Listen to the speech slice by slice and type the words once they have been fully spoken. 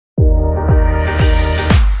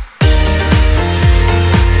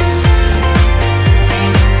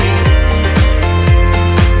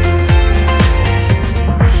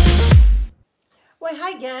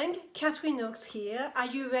Box here. Are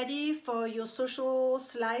you ready for your social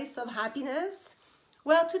slice of happiness?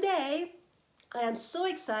 Well, today I am so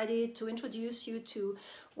excited to introduce you to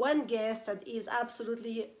one guest that is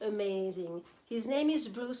absolutely amazing. His name is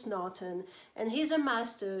Bruce Knowlton, and he's a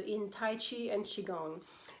master in Tai Chi and Qigong.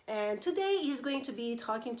 And today he's going to be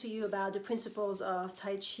talking to you about the principles of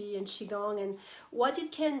Tai Chi and Qigong and what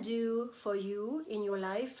it can do for you in your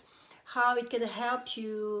life, how it can help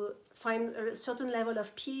you find a certain level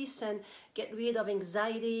of peace and get rid of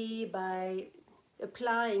anxiety by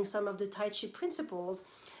applying some of the Tai Chi principles,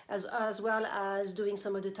 as well as doing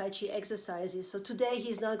some of the Tai Chi exercises. So today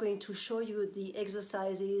he's not going to show you the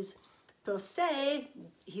exercises per se,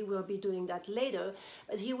 he will be doing that later,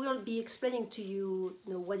 but he will be explaining to you,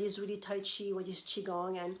 what is really Tai Chi, what is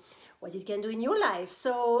Qigong, and what it can do in your life.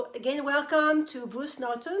 So again, welcome to Bruce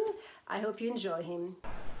Knowlton. I hope you enjoy him.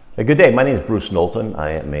 Good day, my name is Bruce Knowlton.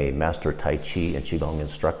 I am a Master Tai Chi and Qigong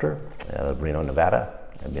instructor out of Reno, Nevada.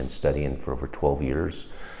 I've been studying for over 12 years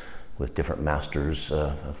with different masters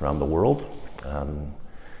around the world.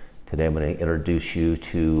 Today I'm going to introduce you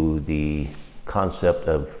to the concept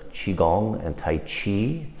of Qigong and Tai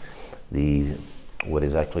Chi, what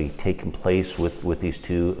is actually taking place with these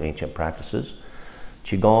two ancient practices.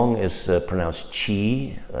 Qigong is pronounced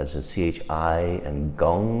Chi, as in C-H-I, and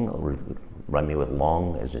Gong, rhyming with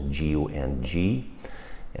Long, as in G-U-N-G.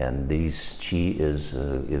 And these Qi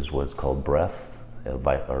is what's called breath,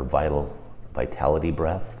 or vitality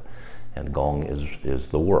breath, and Gong is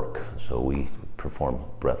the work. So we perform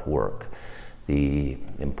breath work. The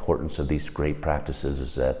importance of these great practices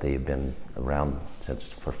is that they've been around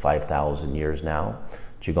for 5,000 years now.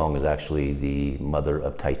 Qigong is actually the mother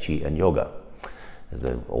of Tai Chi and yoga. It's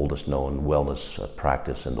the oldest known wellness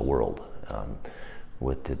practice in the world.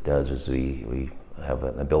 What it does is we have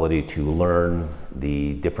an ability to learn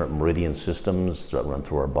the different meridian systems that run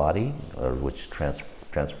through our body, which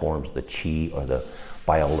transforms the Qi, or the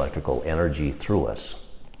bioelectrical energy, through us.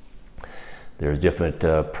 There's different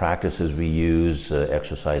practices we use,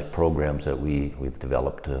 exercise programs that we've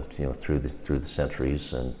developed, through the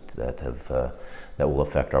centuries, and that will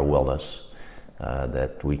affect our wellness.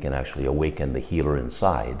 That we can actually awaken the healer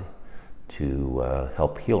inside to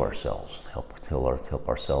help heal ourselves, help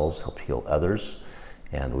ourselves, help heal others,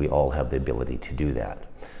 and we all have the ability to do that.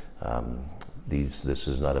 This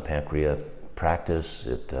is not a pancreas practice.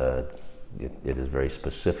 It is very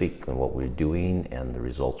specific in what we're doing and the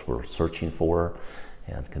results we're searching for,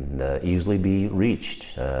 and can easily be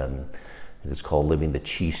reached. It is called living the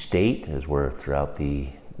Qi state. It is where throughout the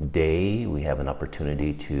day we have an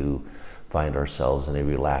opportunity to find ourselves in a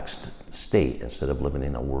relaxed state. Instead of living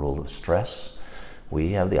in a world of stress,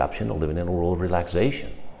 we have the option of living in a world of relaxation.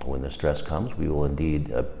 When the stress comes, we will indeed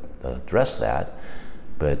address that,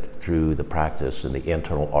 but through the practice and the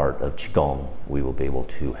internal art of Qigong, we will be able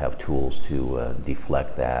to have tools to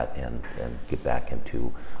deflect that and get back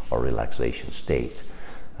into our relaxation state.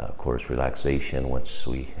 Of course, relaxation, once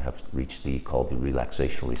we have reached the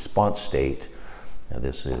relaxation response state,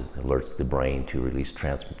 this alerts the brain to release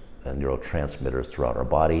neurotransmitters throughout our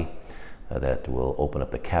body that will open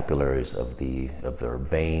up the capillaries of their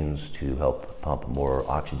veins to help pump more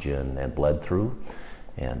oxygen and blood through,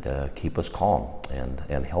 and keep us calm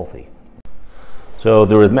and healthy. So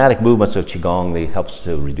the rhythmic movements of Qigong, they helps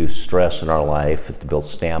to reduce stress in our life, it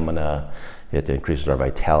builds stamina, it increases our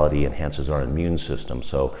vitality, enhances our immune system.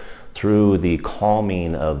 So through the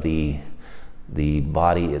calming of the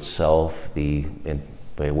body itself,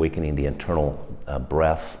 by awakening the internal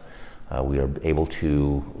breath, we are able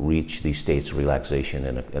to reach these states of relaxation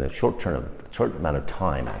in a short amount of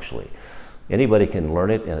time, actually. Anybody can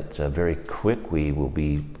learn it, and it's very quick. We will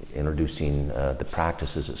be introducing the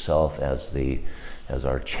practices itself as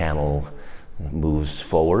our channel moves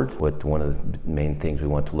forward. One of the main things we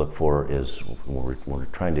want to look for is, when we're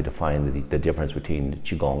trying to define the difference between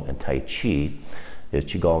Qigong and Tai Chi,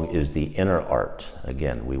 Qigong is the inner art.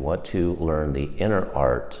 Again, we want to learn the inner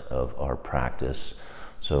art of our practice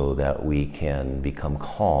so that we can become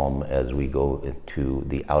calm as we go into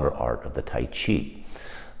the outer art of the Tai Chi.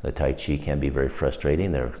 The Tai Chi can be very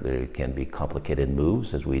frustrating. There can be complicated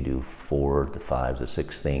moves, as we do 4 to 5 to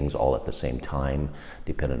 6 things all at the same time,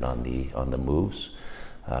 depending on the moves.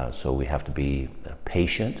 So we have to be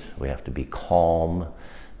patient. We have to be calm,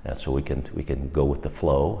 so we can go with the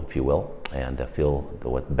flow, if you will, and feel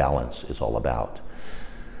what balance is all about.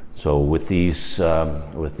 So with these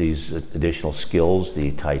additional skills,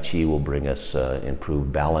 the Tai Chi will bring us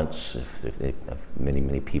improved balance. If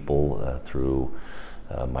many people through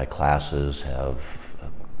my classes have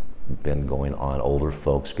been going on, older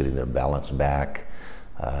folks getting their balance back.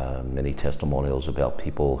 Many testimonials about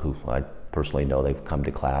people who, I personally know they've come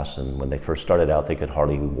to class, and when they first started out, they could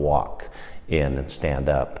hardly walk in and stand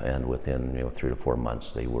up, and within 3 to 4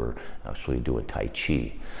 months, they were actually doing Tai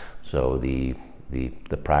Chi. So the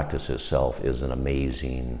practice itself is an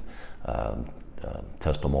amazing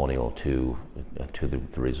testimonial to the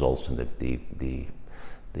results and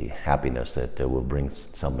the happiness that will bring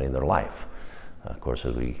somebody in their life. Of course,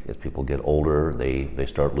 as people get older, they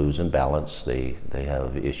start losing balance. They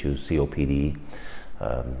have issues, COPD.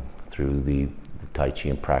 Through the Tai Chi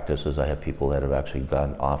and practices, I have people that have actually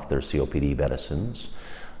gone off their COPD medicines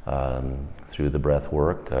through the breath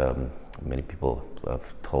work. Many people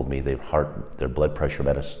have told me their blood pressure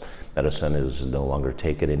medicine is no longer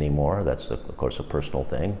taken anymore. That's, of course, a personal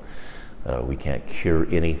thing. We can't cure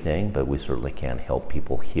anything, but we certainly can help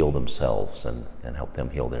people heal themselves and help them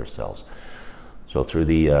heal themselves. So through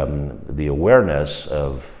the awareness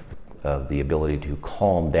of the ability to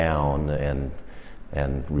calm down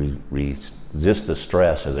and resist the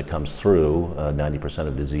stress as it comes through, 90%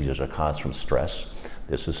 of diseases are caused from stress.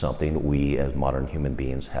 This is something we as modern human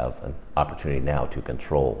beings have an opportunity now to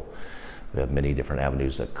control. We have many different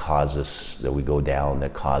avenues that we go down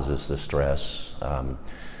that causes the stress.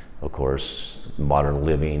 Of course, modern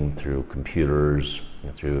living through computers,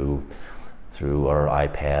 through our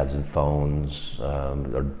iPads and phones,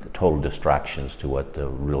 are total distractions to what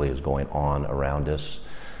really is going on around us.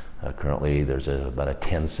 Currently, there's about a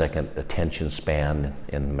 10-second attention span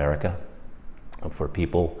in America for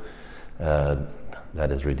people. That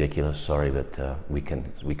is ridiculous. Sorry, but we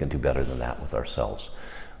can do better than that with ourselves.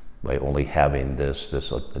 By only having this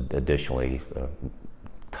additionally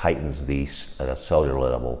tightens at a cellular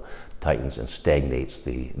level, tightens and stagnates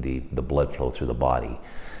the blood flow through the body.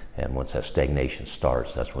 And once that stagnation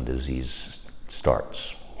starts, that's when disease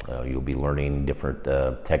starts. You'll be learning different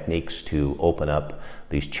techniques to open up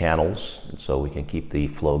these channels so we can keep the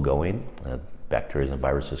flow going. Bacteria and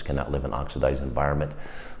viruses cannot live in an oxidized environment.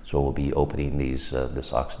 So we'll be opening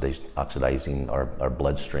oxidizing our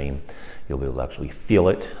bloodstream. You'll be able to actually feel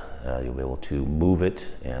it. You'll be able to move it.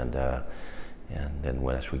 And then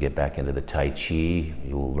as we get back into the Tai Chi,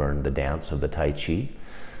 you will learn the dance of the Tai Chi.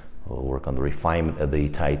 We'll work on the refinement of the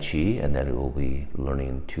Tai Chi, and then we'll be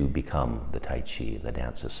learning to become the Tai Chi, the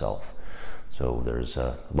dance itself. So there's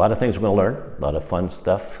a lot of things we're going to learn, a lot of fun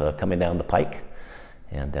stuff coming down the pike.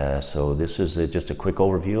 And so this is just a quick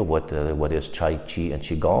overview of what is Tai Chi and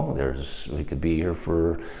Qigong. We could be here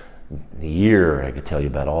for a year. I could tell you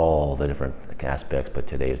about all the different aspects, but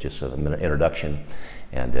today is just an introduction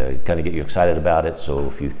and kind of get you excited about it. So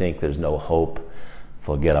if you think there's no hope,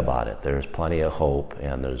 forget about it. There's plenty of hope,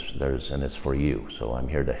 and and it's for you. So I'm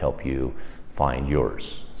here to help you find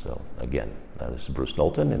yours. So again, this is Bruce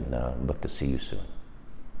Knowlton, and look to see you soon.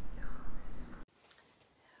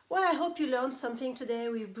 Well, I hope you learned something today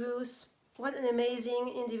with Bruce. What an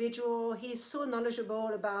amazing individual. He's so knowledgeable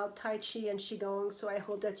about Tai Chi and Qigong, so I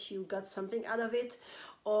hope that you got something out of it.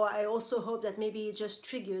 Or I also hope that maybe it just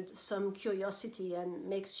triggered some curiosity and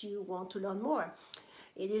makes you want to learn more.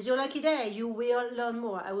 It is your lucky day. You will learn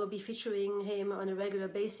more. I will be featuring him on a regular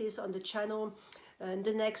basis on the channel. In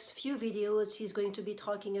the next few videos, he's going to be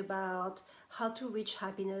talking about how to reach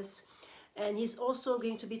happiness. And he's also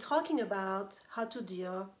going to be talking about how to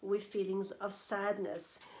deal with feelings of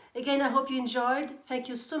sadness. Again, I hope you enjoyed. Thank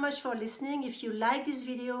you so much for listening. If you like this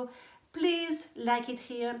video, please like it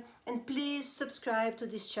here, and please subscribe to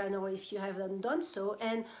this channel if you haven't done so,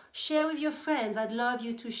 and share with your friends. I'd love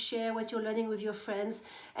you to share what you're learning with your friends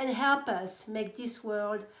and help us make this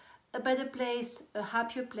world a better place, a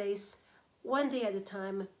happier place, one day at a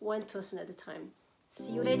time, one person at a time.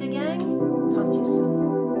 See you later, gang. Talk to you soon.